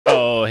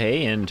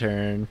hey,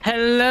 intern.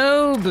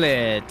 Hello,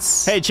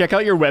 Blitz. Hey, check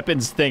out your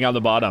weapons thing on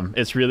the bottom.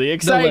 It's really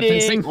exciting. The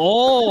weapons thing?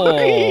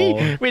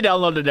 Oh. We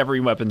downloaded every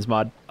weapons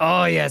mod.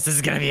 Oh, yes, this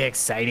is going to be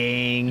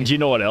exciting. Do you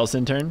know what else,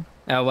 intern?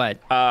 What?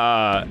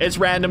 It's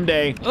random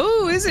day.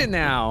 Oh, is it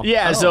now?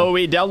 Yeah, so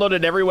we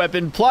downloaded every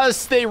weapon,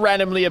 plus they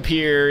randomly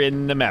appear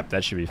in the map.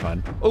 That should be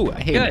fun. Oh,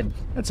 I hate it.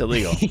 That's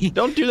illegal.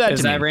 Don't do that to me.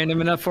 Is that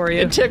random enough for you?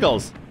 It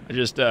tickles. I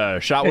just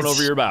shot one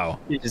over your bow.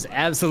 You just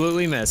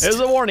absolutely missed. It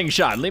was a warning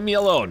shot. Leave me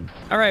alone.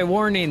 All right,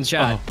 warning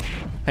shot. Oh.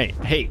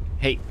 Hey.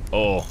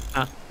 Oh.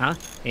 Hey.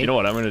 You know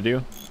what I'm gonna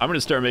do? I'm gonna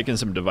start making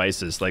some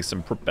devices, like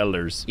some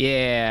propellers.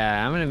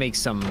 Yeah, I'm gonna make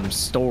some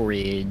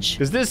storage.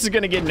 Because this is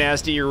gonna get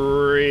nasty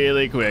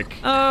really quick.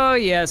 Oh,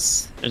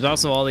 yes. There's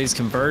also all these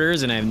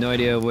converters, and I have no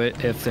idea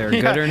if they're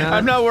good or not.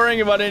 I'm not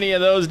worrying about any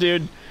of those,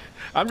 dude.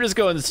 I'm just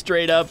going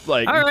straight up,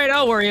 like... All right,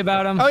 I'll worry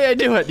about them. Oh, yeah,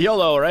 do it.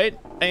 YOLO, right?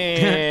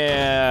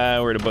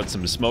 And we're gonna put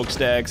some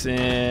smokestacks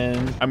in.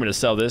 I'm gonna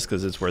sell this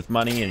because it's worth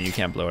money and you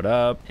can't blow it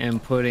up.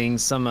 And putting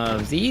some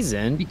of these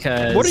in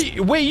because... What are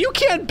you... Wait, you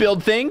can't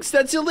build things?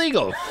 That's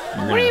illegal.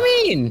 What do you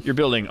mean? You're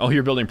building... Oh,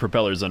 you're building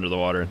propellers under the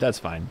water. That's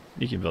fine.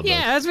 You can build those.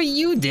 Yeah, that's what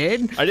you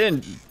did. I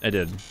didn't. I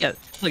did. Yeah,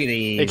 look at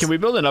these. Hey, can we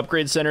build an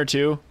upgrade center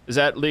too? Is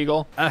that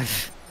legal?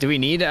 Do we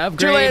need to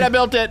upgrade? Too late, I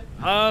built it.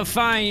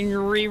 Fine,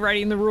 you're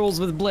rewriting the rules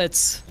with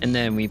Blitz. And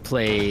then we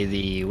play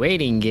the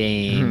waiting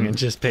game.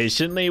 Just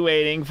patiently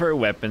waiting for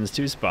weapons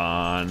to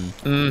spawn.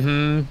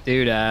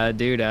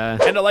 Doodah.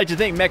 And I'd like to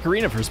thank Mech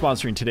Arena for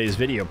sponsoring today's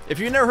video. If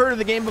you've never heard of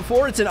the game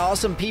before, it's an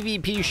awesome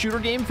PvP shooter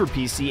game for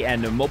PC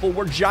and mobile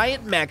where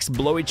giant mechs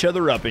blow each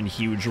other up in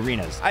huge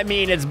arenas. I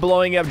mean, it's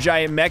blowing up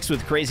giant mechs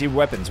with crazy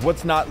weapons.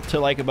 What's not to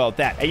like about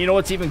that? And you know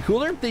what's even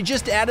cooler? They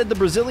just added the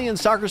Brazilian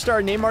soccer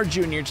star Neymar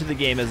Jr. to the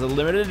game as a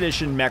limited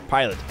edition mech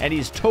pilot, and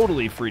he's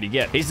totally free to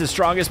get. He's the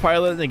strongest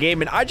pilot in the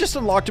game, and I just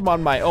unlocked him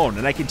on my own,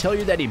 and I can tell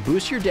you that he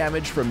boosts your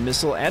damage from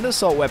missile and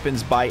assault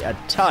weapons by a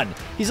ton.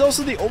 He's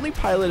also the only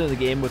pilot in the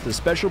game with a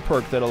special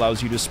perk that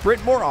allows you to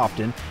sprint more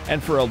often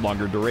and for a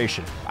longer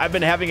duration. I've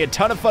been having a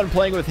ton of fun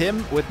playing with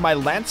him with my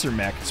Lancer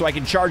mech, so I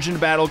can charge into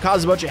battle,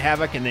 cause a bunch of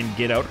havoc, and then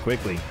get out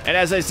quickly. And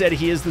as I said,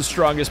 he is the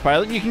strongest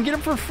pilot. You can get him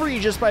for free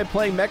just by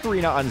playing Mech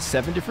Arena on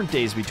 7 different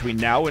days between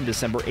now and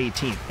December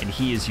 18th, and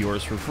he is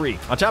yours for free.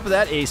 On top of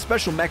that, a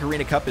special Mech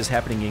Arena Cup is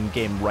happening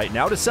in-game right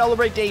now to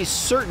celebrate a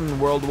certain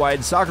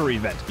worldwide soccer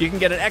event. You can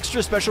get an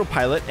extra special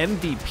pilot,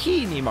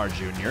 MVP Neymar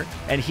Jr.,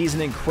 and he's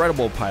an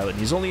incredible pilot.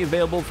 He's only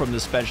available from the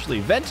special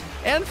event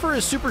and for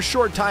a super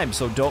short time,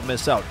 so don't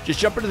miss out.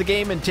 Just jump into the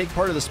game and take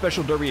part of the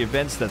special derby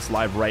events that's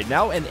live right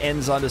now and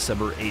ends on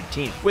December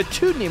 18th. With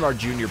 2 Neymar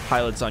Jr.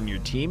 pilots on your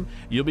team,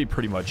 you'll be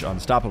pretty much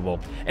unstoppable.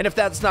 And if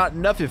that's not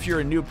enough, if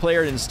you're a new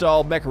player,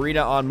 install Mech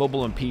Arena on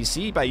mobile and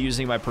PC by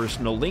using my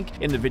personal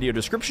link in the video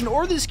description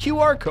or this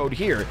QR code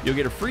here. You'll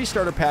get a free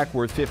starter pack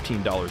worth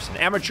 $15, an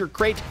amateur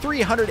crate,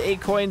 300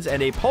 A-coins,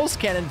 and a pulse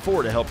cannon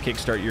 4 to help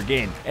kickstart your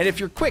game. And if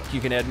you're quick,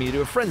 you can add me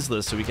to a friends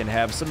list so we can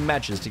have some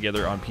matches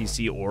together on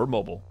PC or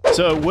mobile.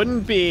 So it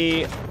wouldn't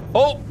be...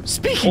 Oh,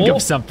 speaking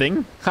of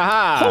something.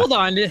 Haha. Hold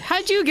on,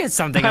 how'd you get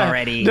something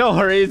already? Don't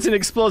worry, it's an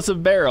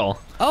explosive barrel.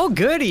 Oh,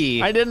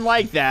 goody. I didn't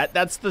like that.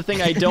 That's the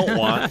thing I don't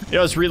want. You know,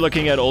 I was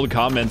re-looking at old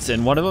comments,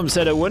 and one of them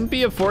said it wouldn't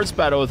be a force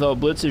battle without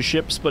Blitz's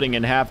ship splitting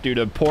in half due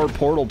to poor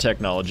portal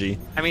technology.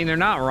 I mean, they're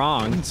not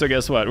wrong. So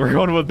guess what? We're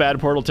going with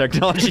bad portal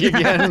technology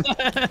again.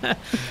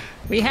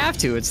 We have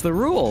to. It's the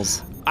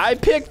rules. I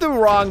picked the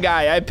wrong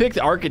guy. I picked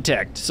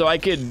architect, so I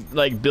could,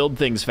 like, build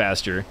things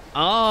faster.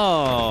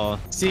 Oh.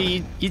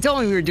 See, you told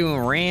me we were doing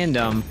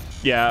random.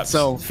 Yeah.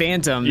 So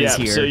Phantom is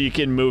here. So you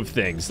can move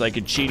things like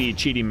a cheaty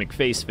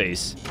McFace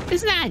face.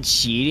 It's not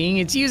cheating.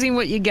 It's using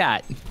what you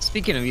got.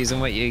 Speaking of using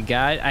what you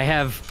got, I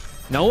have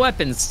no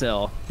weapons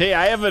still. Hey,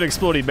 I have an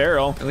exploding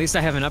barrel. At least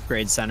I have an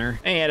upgrade center.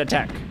 And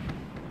attack.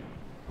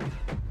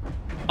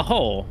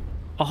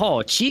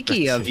 Oh,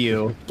 cheeky of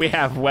you. We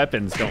have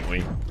weapons, don't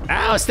we?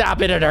 Ow,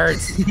 stop it, it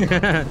hurts.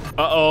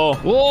 Uh-oh.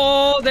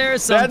 Whoa,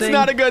 there's something. That's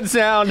not a good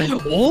sound.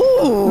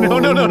 Oh. No,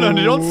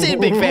 don't say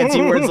big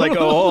fancy words like,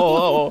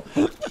 oh.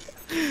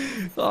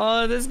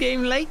 Oh, this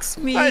game likes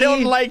me. I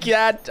don't like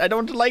that. I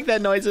don't like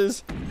that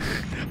noises.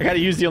 I gotta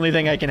use the only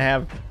thing I can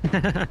have.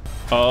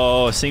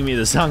 Oh, sing me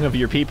the song of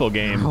your people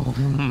game. Oh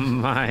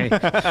my.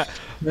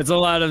 That's a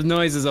lot of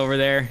noises over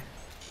there.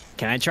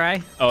 Can I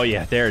try? Oh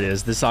yeah, there it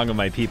is. The song of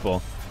my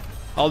people.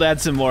 I'll add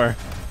some more.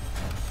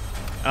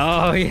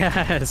 Oh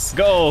yes.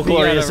 Go,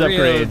 glorious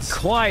upgrades.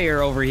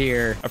 Choir over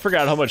here. I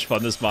forgot how much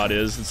fun this mod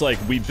is. It's like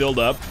we build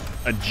up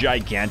a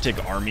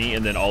gigantic army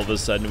and then all of a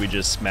sudden we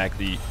just smack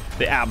the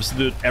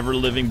absolute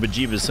ever-living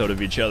bejeebus out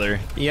of each other.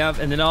 Yep,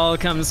 and it all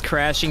comes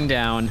crashing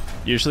down.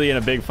 Usually in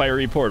a big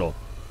fiery portal.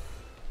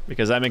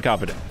 Because I'm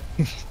incompetent.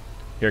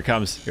 Here it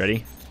comes. You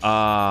ready?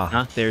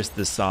 There's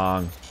the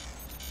song.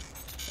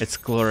 It's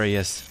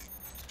glorious.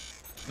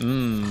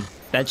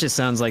 That just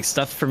sounds like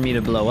stuff for me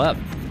to blow up.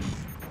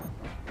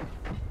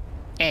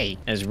 Hey,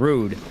 that's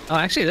rude. Oh,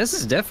 actually, this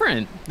is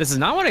different. This is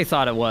not what I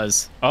thought it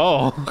was.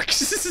 Oh.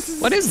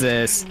 What is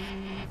this?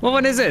 Well,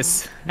 what is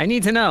this? I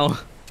need to know.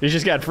 You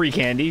just got free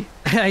candy.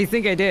 I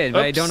think I did,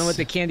 but I don't know Oops. what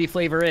the candy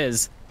flavor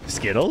is.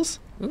 Skittles?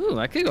 Ooh,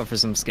 I could go for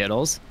some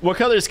Skittles. What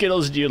color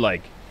Skittles do you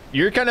like?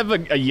 You're kind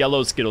of a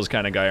yellow Skittles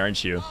kind of guy,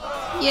 aren't you?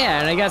 Yeah,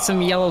 and I got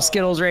some yellow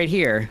Skittles right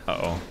here.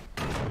 Uh-oh.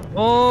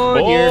 Oh,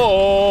 dear.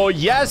 Oh,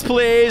 yes,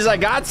 please. I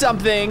got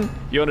something.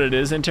 You know what it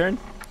is, intern?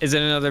 Is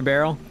it another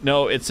barrel?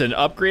 No, it's an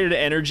upgraded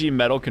energy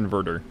metal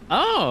converter.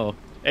 Oh.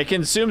 It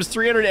consumes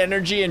 300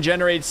 energy and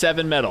generates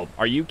 7 metal.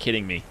 Are you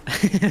kidding me?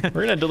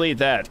 We're gonna delete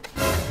that.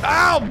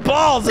 Ow,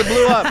 balls, it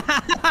blew up.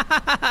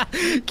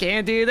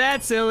 Can't do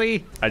that,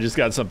 silly. I just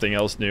got something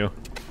else new.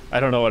 I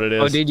don't know what it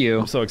is. Oh, did you?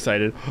 I'm so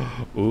excited.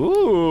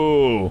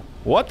 Ooh,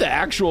 what the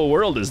actual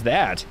world is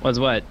that? What's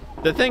what?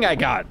 The thing I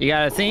got. You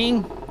got a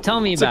thing? Tell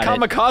me It's a about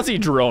it. kamikaze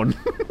drone.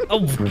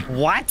 Oh,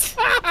 what?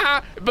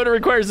 But it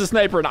requires a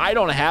sniper, and I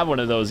don't have one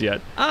of those yet.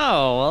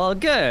 Oh, well,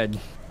 good.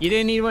 You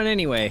didn't need one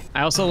anyway.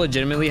 I also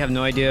legitimately have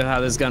no idea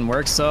how this gun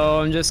works, so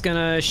I'm just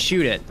gonna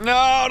shoot it. No,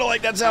 I don't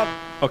like that sound.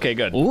 Okay,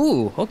 good.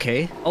 Ooh,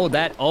 okay. Oh,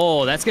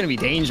 that's gonna be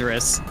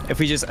dangerous. If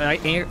we just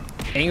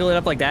angle it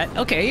up like that.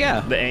 Okay,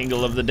 yeah. The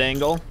angle of the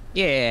dangle.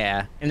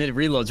 Yeah, and it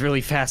reloads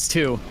really fast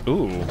too.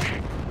 Ooh,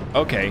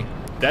 okay.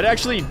 That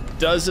actually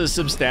does a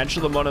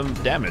substantial amount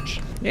of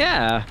damage.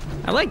 Yeah,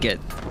 I like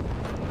it.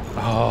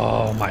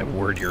 Oh, my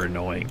word, you're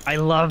annoying. I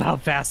love how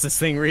fast this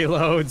thing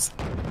reloads.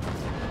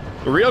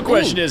 The real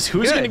question is,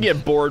 who's good. gonna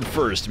get bored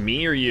first,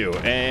 me or you?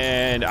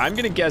 And I'm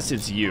gonna guess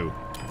it's you.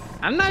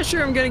 I'm not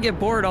sure I'm gonna get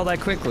bored all that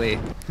quickly.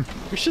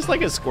 You're just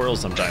like a squirrel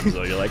sometimes,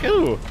 though. You're like,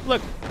 ooh,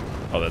 look.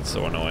 Oh, that's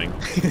so annoying.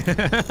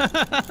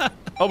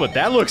 Oh, but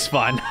that looks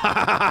fun.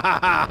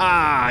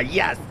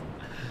 Yes.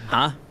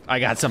 Huh? I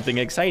got something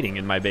exciting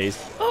in my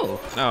base. Oh.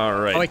 All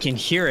right. Oh, I can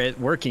hear it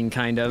working,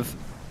 kind of.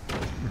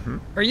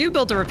 Or you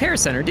built a repair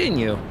center, didn't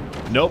you?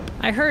 Nope.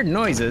 I heard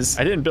noises.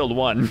 I didn't build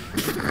one.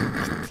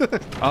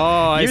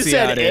 Oh, I You see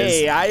how said it is.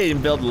 A, I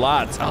didn't build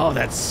lots. Oh,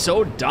 that's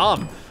so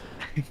dumb.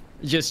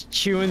 Just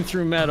chewing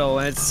through metal,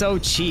 and it's so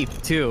cheap,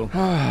 too.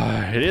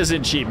 It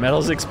isn't cheap.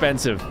 Metal's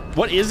expensive.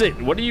 What is it?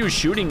 What are you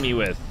shooting me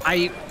with?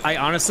 I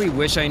honestly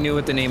wish I knew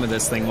what the name of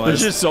this thing There's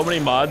was. just so many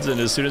mods, and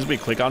as soon as we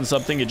click on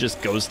something, it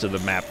just goes to the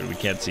map, and we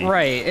can't see.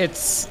 Right,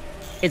 it's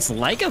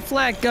like a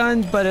flat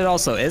gun, but it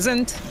also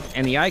isn't.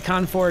 And the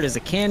icon for it is a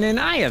cannon.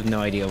 I have no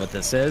idea what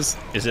this is.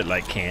 Is it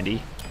like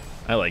candy?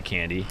 I like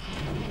candy.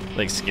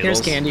 Like Skittles.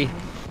 Here's candy.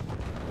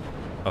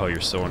 Oh, you're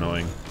so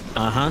annoying.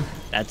 Uh-huh,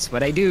 that's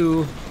what I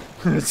do.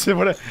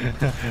 What a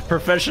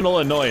professional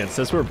annoyance.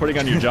 That's what we're putting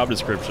on your job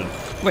description.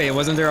 Wait,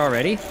 wasn't there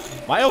already?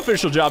 My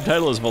official job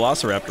title is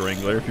Velociraptor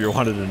Wrangler, if you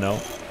wanted to know.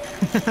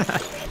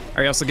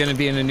 Are you also gonna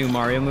be in a new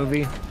Mario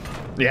movie?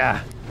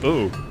 Yeah.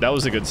 Ooh, that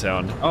was a good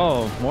sound.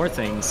 Oh, more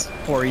things.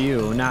 For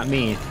you, not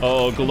me.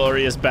 Oh,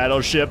 glorious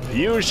battleship.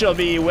 You shall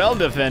be well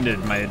defended,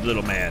 my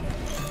little man.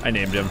 I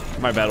named him.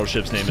 My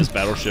battleship's name is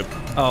Battleship.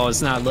 Oh,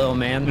 it's not Little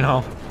Man?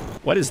 No.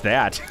 What is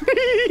that?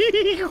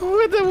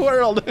 What the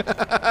world?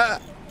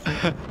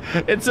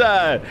 It's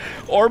a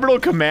orbital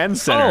command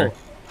center.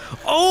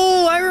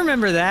 Oh, I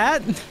remember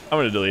that. I'm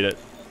gonna delete it.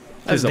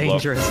 That's Please don't blow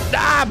up. dangerous.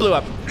 Ah, blew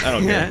up. I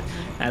don't care.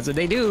 That's what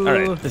they do. All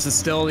right. This is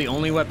still the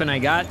only weapon I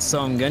got, so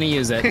I'm gonna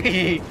use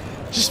it.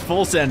 Just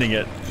full sending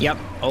it. Yep,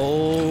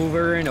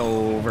 over and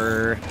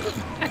over.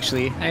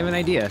 Actually, I have an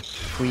idea.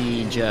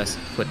 We just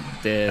put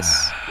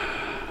this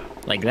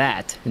like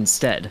that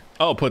instead.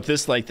 Oh, put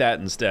this like that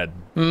instead.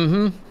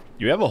 Mm-hmm.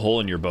 You have a hole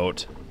in your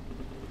boat.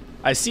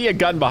 I see a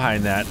gun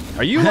behind that.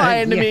 Are you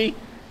lying to Yeah. me?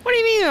 What do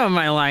you mean am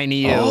I lying to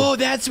you? Oh,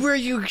 that's where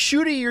you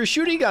shoot your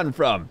shooty gun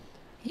from.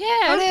 yeah,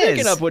 I'm it picking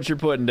is. up what you're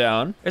putting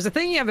down. There's a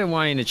thing I've been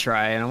wanting to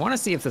try, and I want to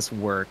see if this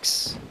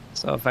works.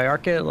 So if I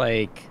arc it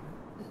like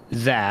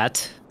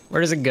that,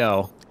 where does it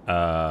go?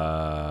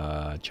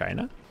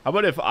 China? How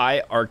about if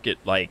I arc it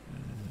like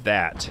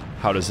that?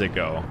 How does it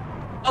go?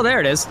 Oh, there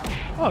it is.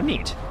 Oh,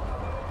 neat.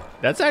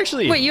 That's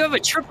actually... Wait, you have a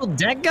triple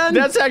deck gun?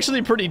 That's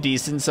actually pretty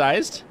decent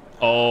sized.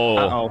 Oh.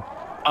 Uh-oh.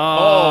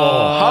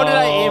 Oh, how did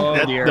I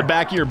aim? Dear. The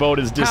back of your boat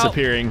is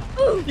disappearing.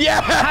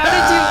 Yeah.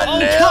 How did you? Oh,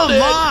 Nailed come it.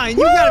 on!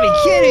 You gotta be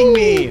kidding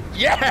me!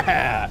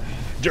 Yeah.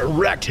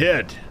 Direct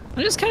hit.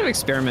 I'm just kind of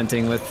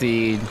experimenting with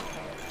the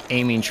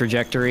aiming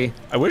trajectory.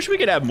 I wish we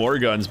could have more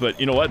guns, but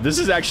you know what? This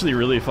is actually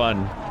really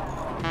fun.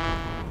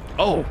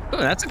 Oh, Oh,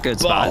 that's a good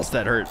balls, spot.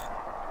 that hurt.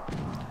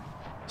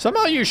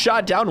 Somehow you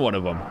shot down one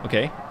of them.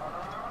 Okay.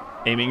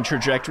 Aiming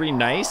trajectory,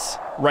 nice.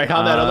 Right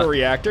on that other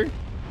reactor.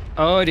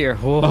 Oh dear.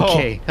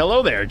 Okay. Oh,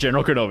 hello there,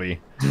 General Kenobi.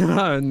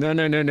 No, no,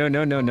 no, no,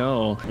 no, no,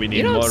 no. We need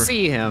you don't more.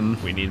 see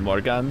him. We need more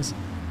guns.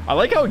 I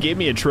like how it gave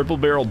me a triple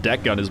barrel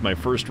deck gun as my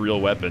first real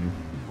weapon.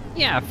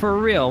 Yeah, for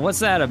real. What's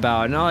that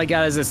about? And all I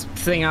got is this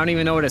thing. I don't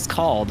even know what it's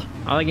called.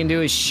 All I can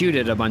do is shoot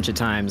it a bunch of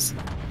times.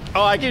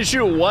 Oh, I can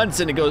shoot it once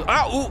and it goes,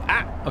 ah, ooh,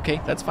 ah. Okay,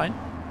 that's fine.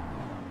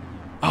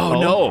 Oh,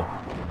 no.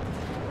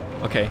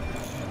 Okay,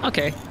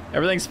 Okay.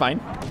 everything's fine.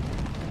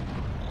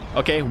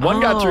 Okay, one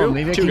got through,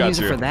 Maybe I two can got use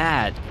through. it for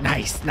that.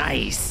 Nice,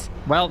 nice.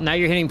 Well, now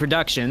you're hitting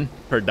production.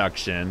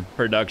 Production,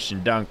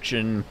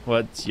 dunction.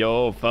 What's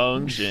your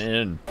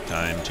function?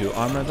 Time to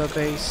armor the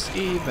base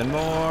even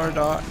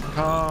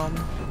more.com.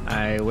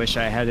 I wish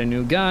I had a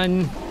new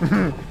gun.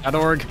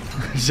 .org.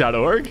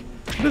 .org?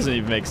 Doesn't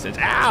even make sense.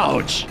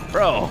 Ouch!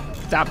 Bro,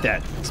 stop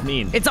that. It's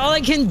mean. It's all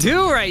I can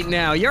do right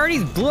now. You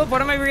already blew up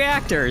one of my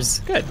reactors.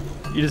 Good.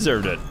 You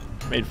deserved it.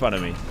 Made fun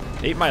of me.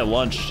 Ate my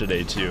lunch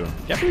today, too.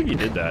 Can't believe you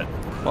did that.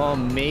 Well,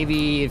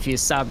 maybe if you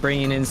stop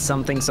bringing in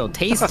something so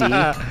tasty,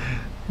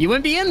 you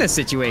wouldn't be in this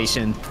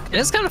situation. And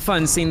it's kind of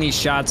fun seeing these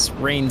shots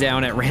rain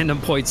down at random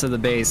points of the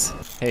base.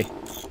 Hey,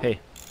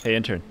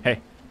 intern. Hey.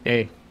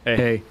 Hey.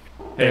 Hey.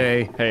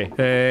 Hey. Hey.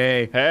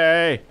 Hey. Hey.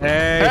 Hey.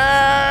 Hey.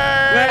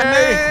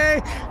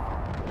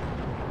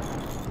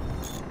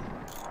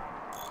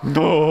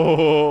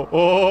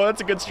 Oh,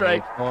 that's a good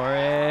strike. Wait for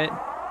it.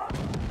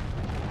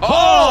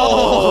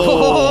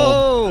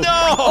 Oh!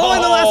 No! Oh,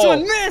 and the last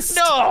one missed!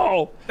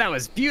 No! That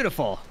was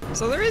beautiful.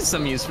 So there is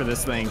some use for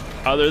this thing.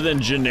 Other than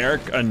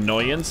generic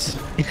annoyance?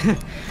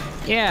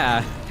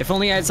 Yeah, if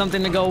only I had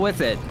something to go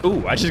with it.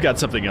 Ooh, I just got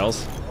something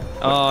else.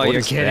 Oh, What you're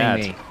is kidding that?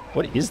 me.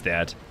 What is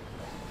that?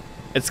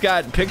 It's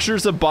got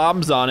pictures of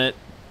bombs on it,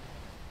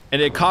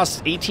 and it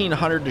costs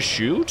 1,800 to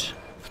shoot,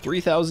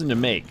 3,000 to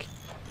make.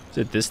 Is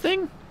it this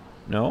thing?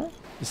 No,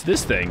 it's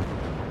this thing.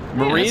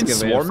 Marine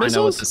swarm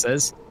missiles? This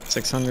is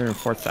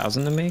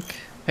 604,000 to make.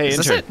 Hey, Is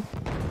this intern.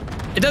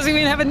 it? It doesn't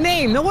even have a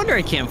name. No wonder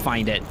I can't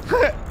find it.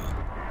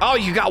 Oh,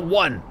 you got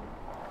one.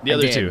 The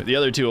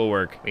other two will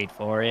work. Wait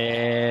for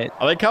it.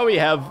 I like how we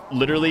have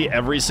literally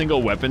every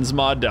single weapons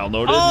mod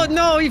downloaded. Oh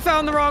no, you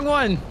found the wrong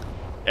one.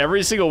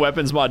 Every single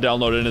weapons mod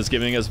downloaded and is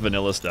giving us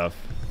vanilla stuff.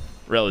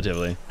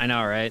 Relatively. I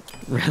know, right?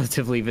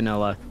 Relatively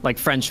vanilla, like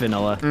French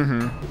vanilla.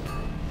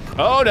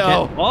 Oh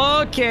no!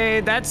 Yeah. Okay,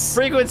 that's.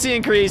 Frequency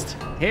increased.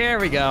 Here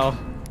we go.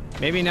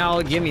 Maybe now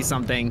it'll give me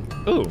something.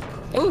 Ooh.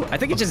 Ooh, I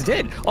think it just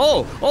did.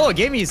 Oh, it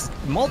gave me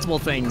multiple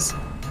things.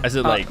 Is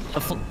it like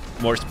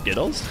more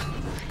Skittles?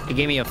 It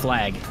gave me a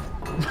flag.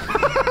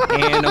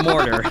 And a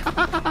mortar.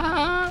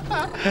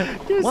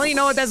 Well, you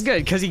know what? That's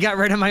good, because he got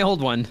rid of my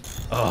old one.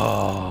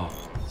 Oh.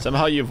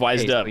 Somehow you've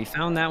wised So up. we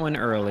found that one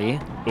early.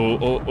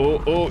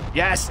 Oh.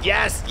 Yes.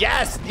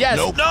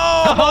 Nope.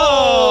 No!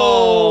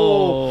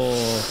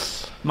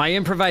 Oh! My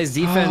improvised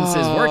defense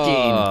is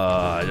working.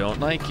 I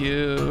don't like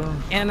you.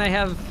 And I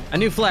have a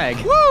new flag.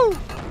 Woo!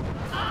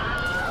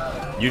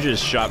 You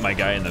just shot my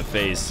guy in the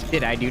face.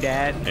 Did I do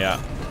that?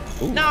 Yeah.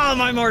 Ooh. No,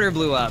 my mortar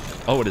blew up.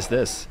 Oh, what is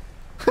this?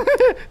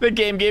 The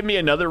game gave me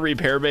another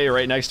repair bay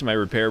right next to my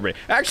repair bay.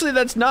 Actually,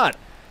 that's not.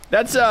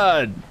 That's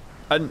a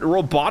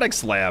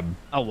robotics lab.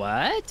 A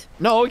what?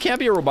 No, it can't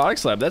be a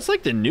robotics lab. That's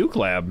like the nuke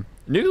lab.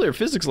 Nuclear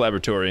physics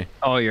laboratory.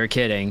 Oh, you're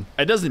kidding.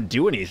 It doesn't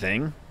do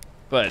anything,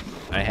 but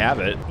I have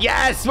it.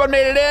 Yes, one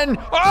made it in.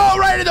 Oh,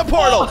 right in the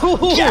portal.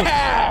 Oh.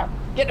 Yeah.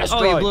 Get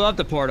destroyed. Oh, you blew up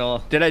the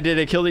portal. Did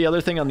I kill the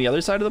other thing on the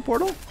other side of the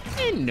portal?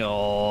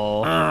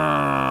 No.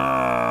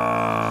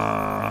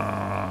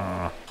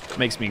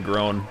 Makes me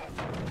groan.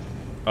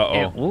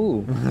 Uh-oh.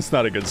 Ooh. That's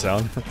not a good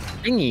sound.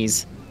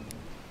 Thingies.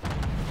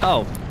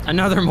 Oh,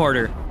 another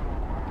mortar.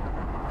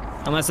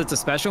 Unless it's a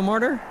special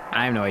mortar?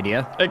 I have no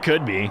idea. It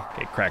could be.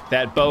 Okay, crack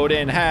that boat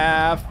in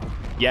half.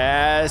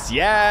 Yes.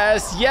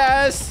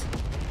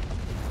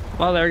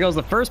 Well, there goes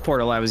the first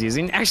portal I was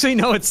using. Actually,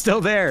 no, it's still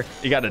there.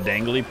 You got a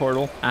dangly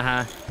portal?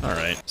 Uh-huh. All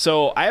right.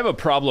 So I have a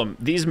problem.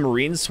 These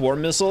marine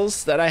swarm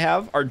missiles that I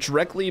have are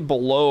directly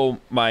below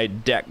my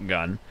deck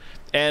gun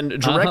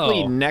and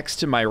directly next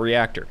to my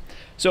reactor.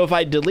 So if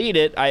I delete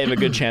it, I have a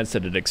good chance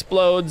that it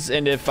explodes.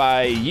 And if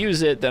I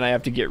use it, then I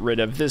have to get rid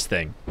of this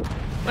thing.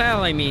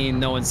 Well, I mean,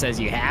 no one says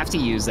you have to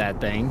use that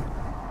thing.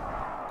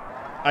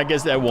 I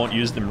guess I won't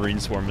use the marine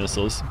swarm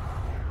missiles.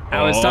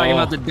 I was talking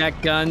about the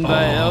deck gun,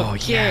 but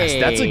okay. Yes,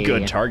 that's a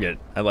good target.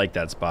 I like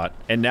that spot.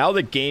 And now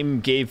the game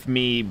gave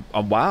me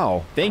a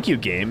wow. Thank you,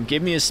 game.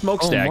 Gave me a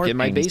smokestack in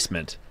my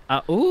basement.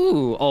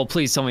 Ooh. Oh,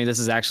 please tell me this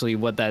is actually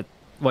what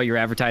you're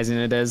advertising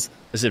it is.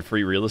 Is it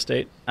free real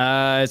estate?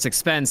 It's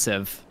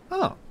expensive.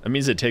 Oh, that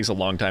means it takes a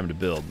long time to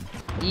build.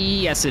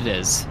 Yes, it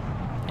is.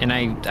 And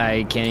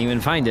I can't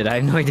even find it. I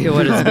have no idea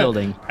what it's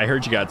building. I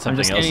heard you got something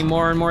else. I'm just getting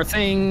more and more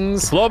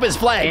things. Blow up his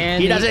flag.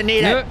 And he doesn't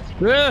need it.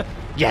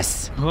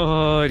 Yes.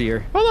 Oh,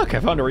 dear. Oh, look,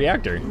 I found a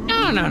reactor.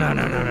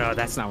 No.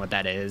 That's not what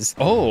that is.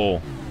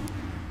 Oh.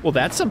 Well,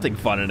 that's something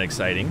fun and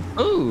exciting.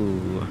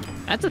 Ooh,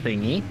 that's a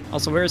thingy.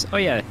 Also, oh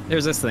yeah,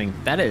 there's this thing.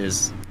 That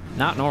is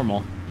not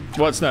normal.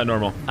 What's not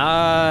normal?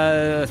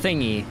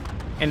 Thingy.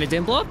 And it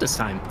didn't blow up this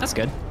time. That's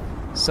good.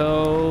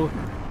 So,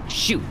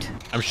 shoot.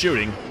 I'm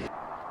shooting.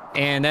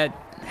 And that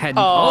had...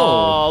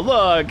 Oh,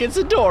 look, it's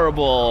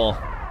adorable.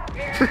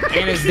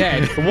 And it's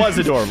dead. It was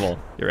adorable.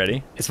 You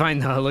ready? It's fine,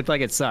 though. It looked like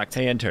it sucked.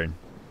 Hey, intern.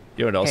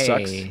 You know what else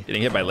sucks?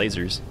 Getting hit by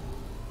lasers.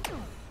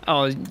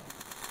 Oh,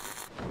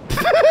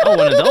 one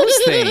of those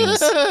things.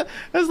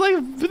 That's like...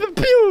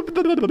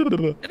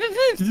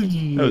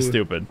 That was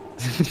stupid.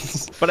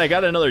 But I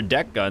got another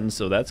deck gun,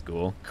 so that's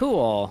cool.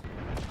 Cool.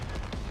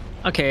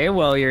 Okay,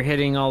 well, you're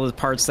hitting all the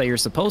parts that you're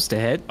supposed to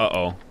hit.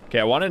 Uh-oh. Okay,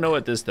 I want to know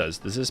what this does.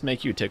 Does this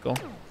make you tickle?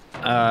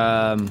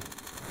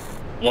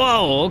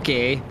 Whoa,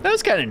 okay. That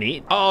was kind of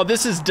neat. Oh,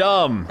 this is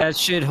dumb. That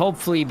should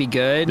hopefully be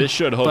good. This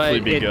should hopefully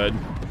be good.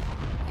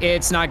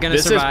 It's not gonna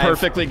survive. This is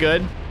perfectly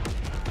good.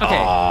 Okay.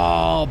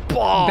 Oh,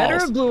 balls. Better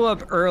have blew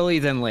up early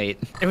than late.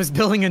 It was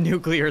building a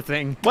nuclear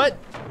thing. What?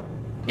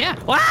 Yeah.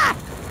 Ah!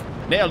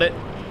 Nailed it.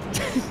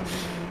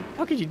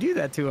 How could you do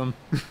that to him?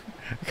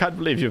 I can't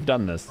believe you've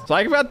done this. So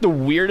I've got the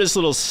weirdest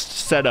little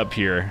setup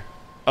here.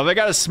 I've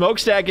got a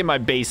smokestack in my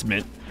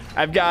basement.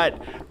 I've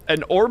got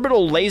an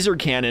orbital laser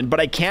cannon, but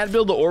I can't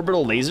build the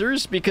orbital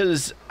lasers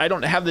because I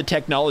don't have the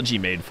technology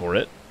made for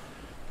it.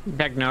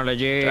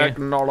 Technology.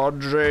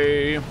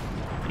 Technology.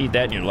 Eat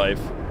that in your life.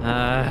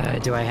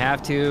 Do I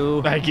have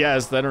to? I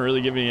guess. They don't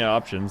really give me any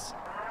options.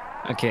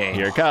 Okay.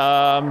 Here it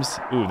comes.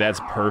 Ooh, that's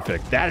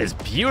perfect. That is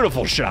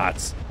beautiful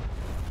shots.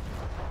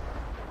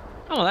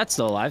 Oh, that's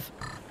still alive.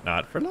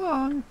 Not for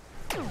long.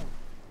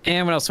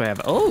 And what else do I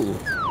have?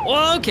 Oh.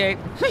 Well, okay.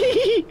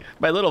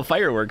 My little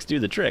fireworks do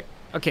the trick.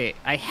 Okay,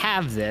 I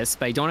have this,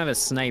 but I don't have a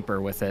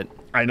sniper with it.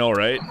 I know,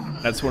 right?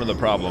 That's one of the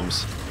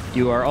problems.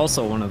 You are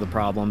also one of the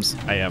problems.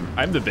 I am.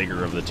 I'm the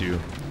bigger of the two.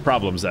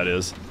 Problems, that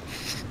is.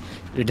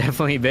 You're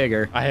definitely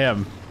bigger. I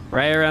am.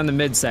 Right around the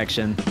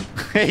midsection.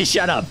 Hey,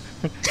 shut up.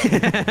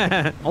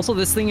 Also,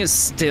 this thing is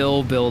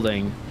still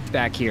building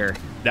back here.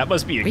 That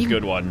must be a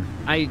good one.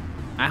 I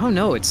don't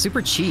know. It's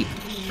super cheap.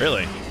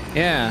 Really?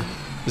 Yeah.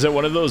 Is it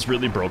one of those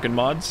really broken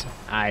mods?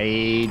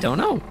 I don't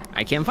know.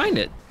 I can't find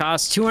it.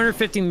 Costs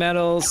 250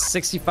 metals,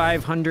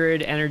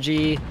 6,500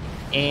 energy,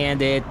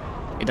 and it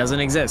doesn't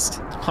exist.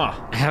 Huh.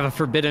 I have a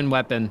forbidden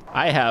weapon.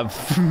 I have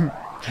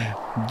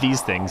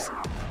these things.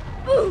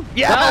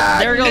 Yeah, well,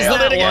 there goes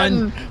that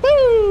one.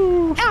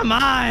 Woo! Come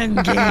on,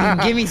 game,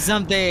 give me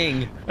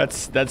something.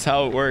 That's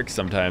how it works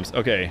sometimes.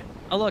 Okay.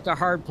 Oh look, a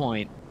hard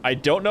point. I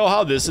don't know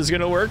how this is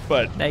gonna work,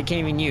 but that I can't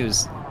even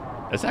use.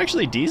 That's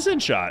actually a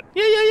decent shot.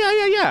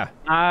 Yeah.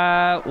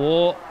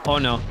 Well, oh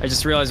no, I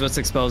just realized what's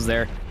exposed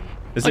there.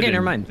 Okay,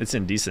 never mind. It's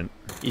indecent.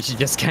 You should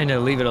just kind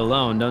of leave it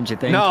alone, don't you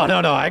think? No.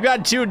 I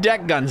got 2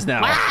 deck guns now.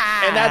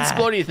 And that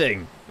explodey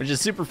thing, which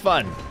is super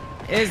fun.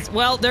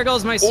 Well, there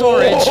goes my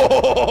storage.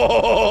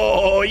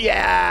 Oh,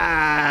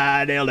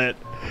 yeah, nailed it.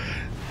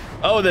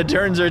 Oh, the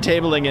turns are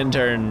tabling in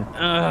turn.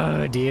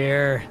 Oh,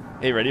 dear.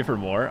 Hey, ready for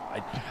more?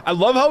 I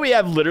love how we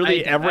have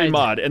literally every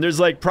mod, and there's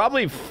like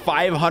probably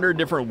 500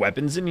 different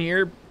weapons in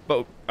here,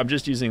 but I'm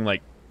just using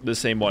like the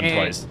same one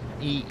twice.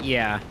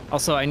 Yeah.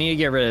 Also, I need to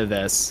get rid of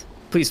this.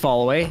 Please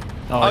fall away.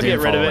 Oh, I'll get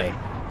rid of it.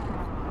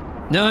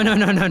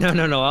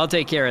 No. I'll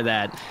take care of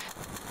that.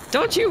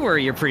 Don't you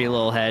worry your pretty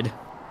little head.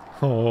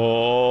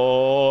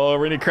 Oh,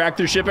 we're gonna crack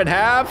their ship in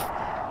half.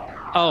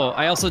 Oh,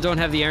 I also don't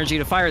have the energy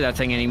to fire that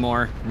thing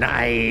anymore.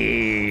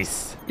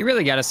 Nice. You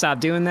really gotta stop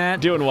doing that.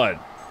 Doing what?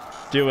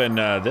 Doing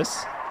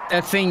this?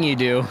 That thing you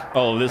do.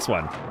 Oh, this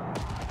one.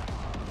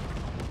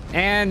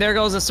 And there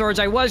goes the storage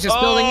I was just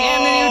building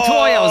and the new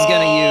toy I was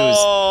gonna use.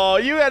 Oh,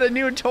 you had a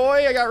new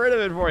toy? I got rid of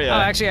it for you. Oh,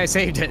 actually, I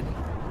saved it.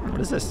 What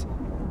is this?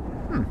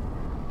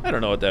 I don't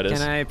know what that is.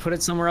 Can I put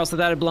it somewhere else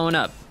without it blowing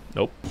up?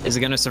 Nope. Is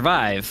it gonna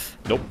survive?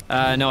 Nope.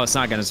 No, it's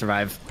not gonna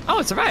survive. Oh,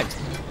 it survived.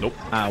 Nope.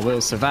 I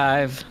will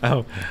survive.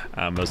 Oh,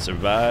 I'm a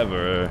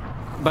survivor.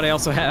 But I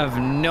also have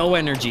no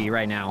energy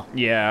right now.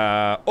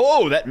 Yeah.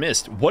 Oh, that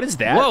missed. What is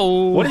that?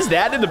 Whoa. What is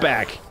that in the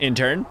back,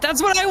 intern?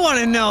 That's what I want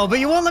to know, but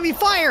you won't let me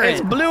fire it.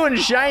 It's blue and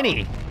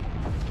shiny.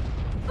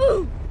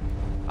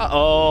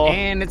 Uh-oh.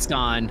 And it's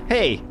gone.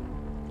 Hey,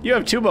 you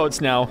have 2 boats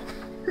now.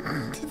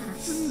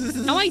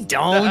 No, I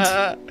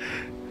don't.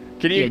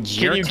 Can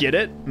you get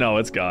it? No,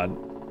 it's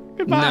gone.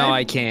 Goodbye. No,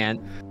 I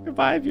can't.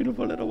 Goodbye,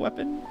 beautiful little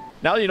weapon.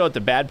 Now you know what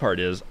the bad part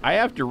is. I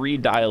have to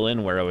redial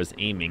in where I was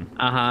aiming.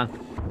 Uh-huh.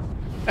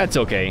 That's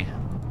okay.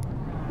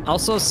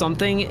 Also,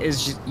 something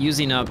is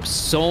using up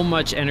so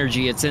much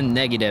energy, it's in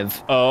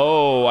negative.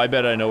 Oh, I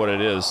bet I know what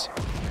it is.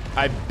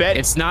 I bet...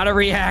 It's not a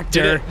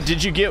reactor.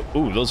 Did you get...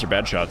 Ooh, those are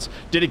bad shots.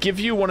 Did it give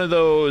you one of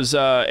those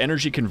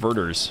energy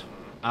converters?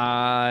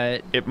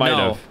 It might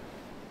have.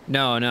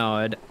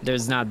 No,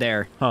 there's not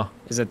there. Huh.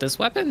 Is it this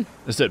weapon?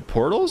 Is it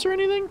portals or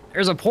anything?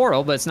 There's a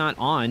portal, but it's not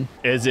on.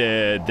 Is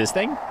it this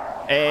thing?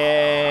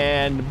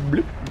 And...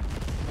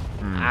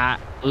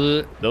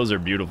 bloop. Those are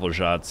beautiful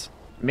shots.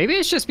 Maybe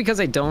it's just because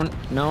I don't...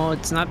 No,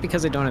 it's not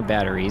because I don't have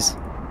batteries.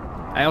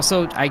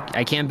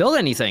 I can't build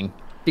anything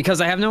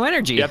because I have no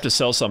energy. You have to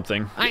sell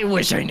something. I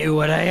wish I knew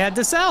what I had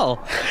to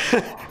sell.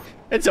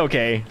 It's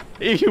okay.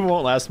 You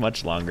won't last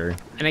much longer.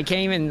 And I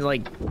can't even,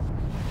 like...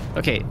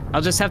 Okay,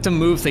 I'll just have to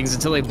move things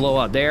until they blow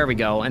up. There we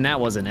go, and that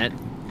wasn't it.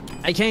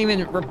 I can't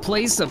even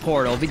replace the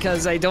portal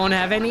because I don't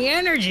have any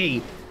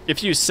energy.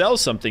 If you sell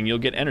something, you'll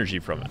get energy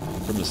from it,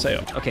 from the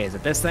sale. Okay, is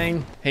it this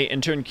thing? Hey,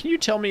 intern, can you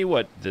tell me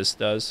what this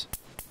does?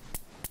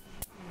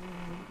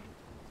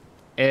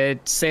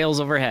 It sails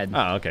overhead.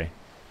 Oh, okay. I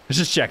was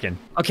just checking.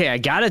 Okay, I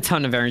got a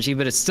ton of energy,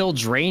 but it's still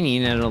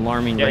draining at an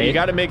alarming rate. Yeah, you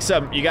gotta make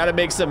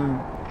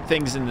some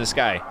things in the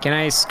sky. Can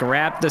I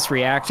scrap this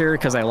reactor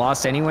because I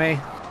lost anyway?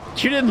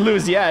 You didn't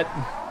lose yet.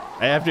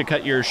 I have to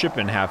cut your ship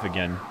in half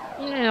again.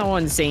 No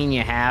one's saying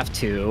you have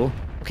to.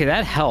 Okay,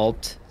 that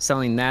helped,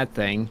 selling that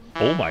thing.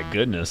 Oh my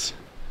goodness.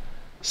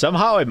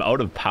 Somehow I'm out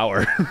of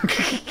power.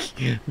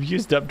 I've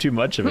used up too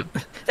much of it.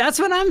 That's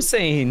what I'm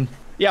saying.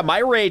 Yeah, my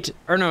rate...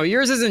 Or no,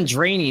 yours isn't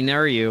draining,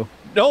 are you?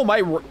 No,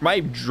 my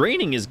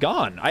draining is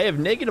gone. I have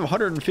negative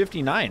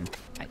 159.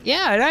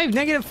 Yeah, and I have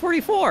negative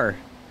 44.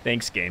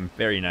 Thanks, game.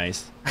 Very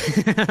nice.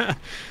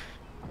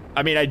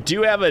 I mean, I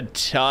do have a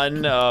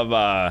ton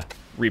of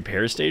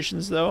repair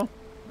stations, though.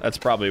 That's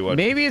probably what...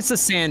 Maybe it's the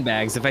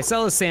sandbags. If I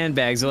sell the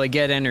sandbags, will I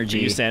get energy?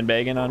 Are you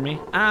sandbagging on me?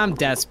 I'm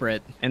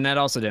desperate, and that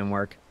also didn't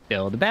work.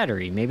 Build a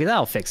battery. Maybe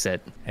that'll fix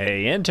it.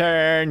 Hey,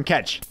 intern,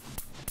 catch.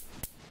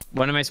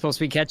 What am I supposed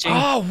to be catching?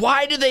 Oh,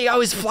 why do they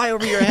always fly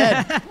over your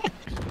head?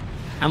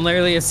 I'm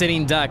literally a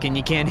sitting duck, and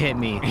you can't hit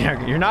me.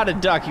 You're not a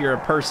duck, you're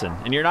a person.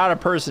 And you're not a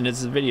person,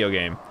 it's a video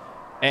game.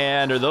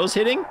 And are those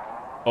hitting?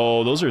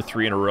 Oh, those are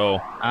 3 in a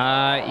row.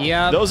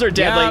 Yeah. Those are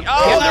deadly. Yep,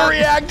 oh, yep. The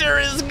reactor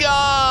is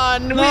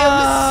gone. We No,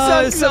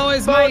 have so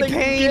is my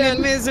pain again.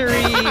 and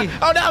misery.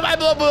 Oh no, my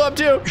blow blew up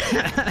too.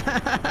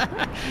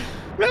 That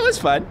was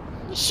fun.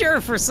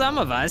 Sure, for some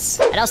of us.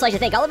 I'd also like to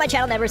thank all of my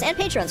channel members and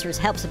patrons for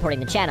help supporting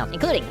the channel,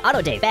 including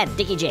Auto Dave, Ben,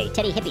 Dickie J,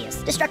 Teddy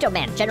Hippias, Destructo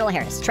Man, General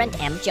Harris, Trent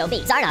M, Joe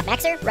B, Zarnoff,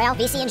 Maxer, Rail,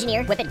 VC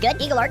Engineer, Whip It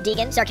Good, Eagle Art,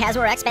 Deegan,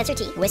 Sarcasmo Rex, Spencer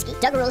T, Whiskey,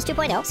 Doug Rules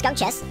 2.0, Skunk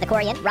Chess, The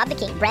Corian, Rob the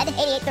King, Bread,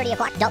 8830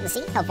 O'Clock, Dalton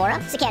C, Helvora,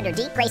 Sikander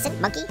D, Grayson,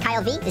 Monkey,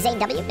 Kyle V, Zane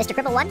W, Mr.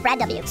 Cripple 1, Brad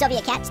W,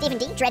 Sylvia Cat, Stephen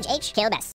D, Dredge H, Caleb S.